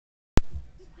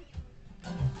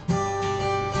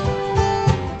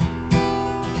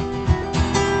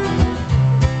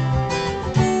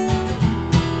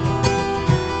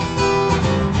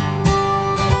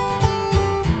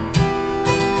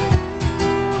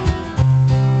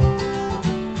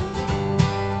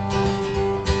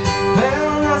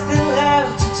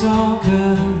talk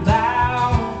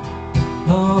about,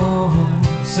 oh,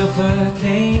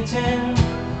 suffocating,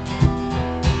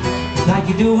 like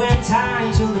you do in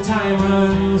time till the time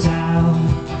runs out.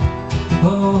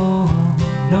 Oh,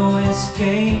 no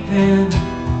escaping,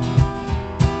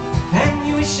 and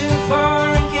you wishing for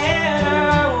a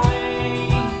getaway,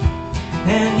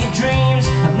 and your dreams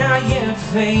have not yet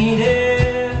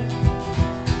faded,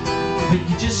 but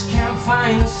you just can't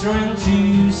find the strength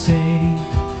to say,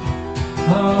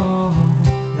 oh,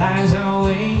 lives are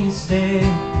wasted.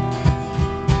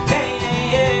 Hey,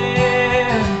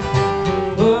 yeah,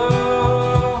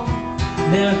 oh,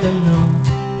 let them know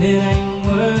it ain't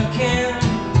working.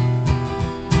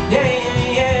 Yeah,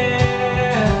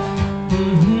 yeah,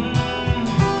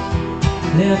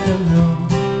 let them know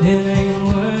it ain't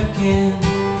working.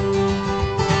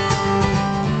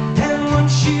 And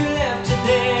once you left it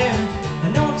there,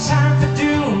 and no time for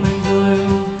doom and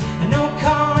gloom, and no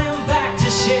calling back to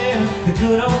share the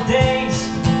good old days.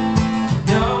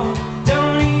 No,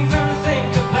 don't even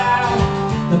think about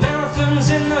the marathons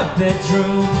in the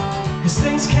bedroom, 'cause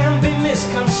things can be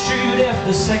misconstrued if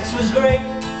the sex was great.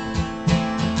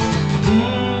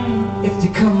 If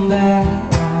you come back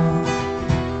round,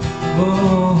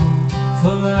 oh,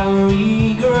 full of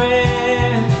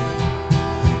regret,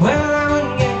 well, I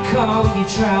wouldn't get caught with your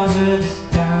trousers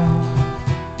down.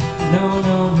 No,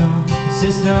 no, no, it's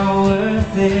just not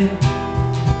worth it.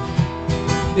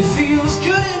 It feels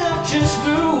good enough just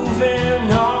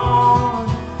moving on.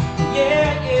 Yeah,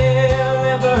 yeah,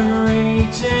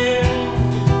 liberating.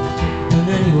 And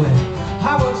anyway,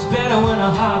 I was better when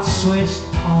our hearts switched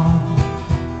on.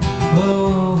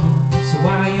 Oh, so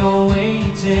while you're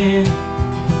waiting,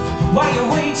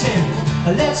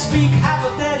 let's speak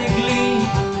hypothetically.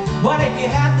 What if you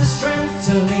had the strength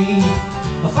to leave,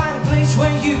 or find a place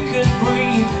where you could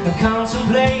breathe and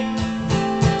contemplate?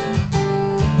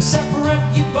 Separate,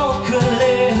 you both could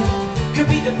live, could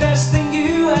be the best thing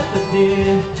you ever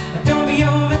did. Don't be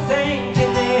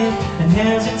overthinking it and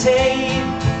hesitate,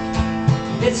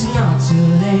 it's not too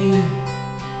late.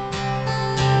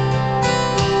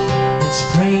 Let's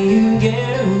pray you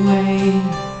get away.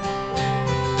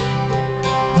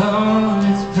 Oh,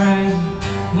 let's pray.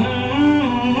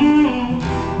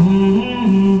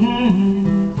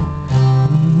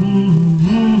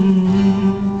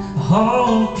 I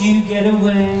hope you get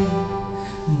away,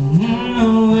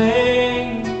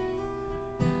 away.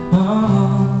 Oh,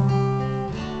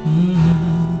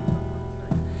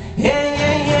 yeah,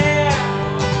 yeah, yeah.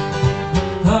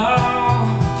 Oh,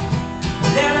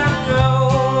 let them know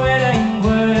it ain't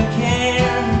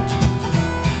working.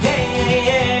 Yeah, yeah,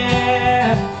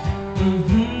 yeah.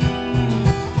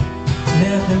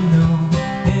 Let them know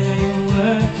it ain't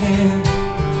working.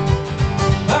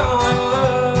 Oh,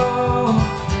 oh,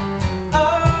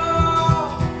 oh,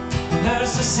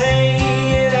 there's to say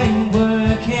it ain't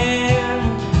working.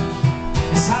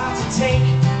 It's hard to take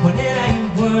when it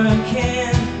ain't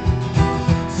working.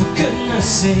 For goodness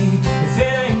sake, if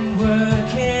it ain't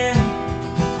working,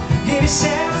 give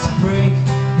yourself